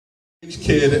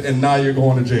kid and now you're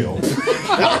going to jail. Put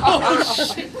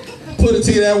it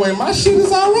to you that way, my shit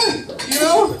is alright, you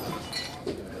know?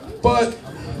 But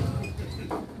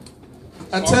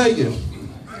I tell you,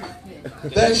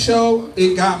 that show,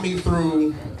 it got me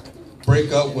through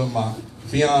breakup with my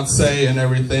fiance and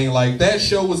everything. Like, that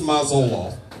show was my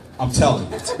Zoloft. I'm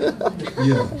telling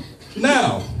you. Yeah.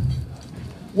 Now,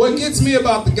 what gets me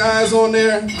about the guys on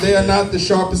there, they are not the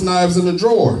sharpest knives in the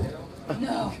drawer.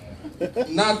 No.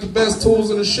 Not the best tools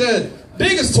in the shed.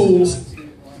 Biggest tools,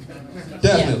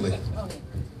 definitely.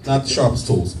 Not the sharpest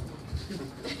tools.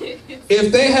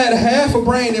 If they had half a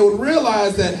brain, they would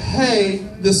realize that, hey,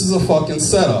 this is a fucking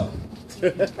setup.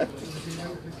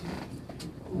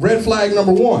 Red flag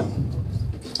number one.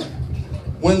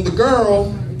 When the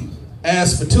girl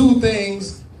asks for two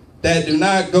things that do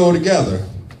not go together.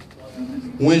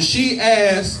 When she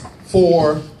asks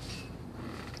for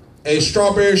a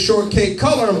strawberry shortcake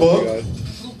coloring book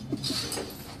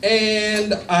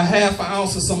and a half an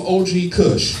ounce of some OG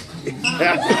Kush.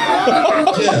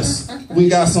 Yes, we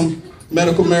got some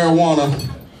medical marijuana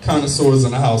connoisseurs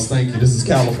in the house. Thank you. This is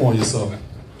California, so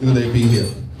knew they'd be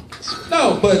here.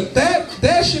 No, but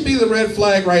that should be the red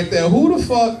flag right there. Who the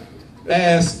fuck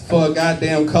asked for a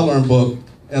goddamn coloring book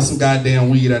and some goddamn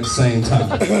weed at the same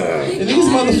time? And these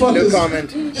motherfuckers... No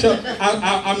comment.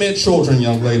 I meant children,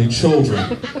 young lady.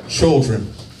 Children.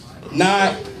 Children.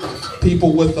 Not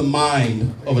people with the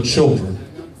mind of a children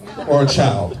or a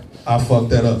child. I fucked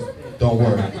that up. Don't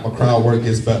worry. My crowd work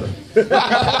gets better.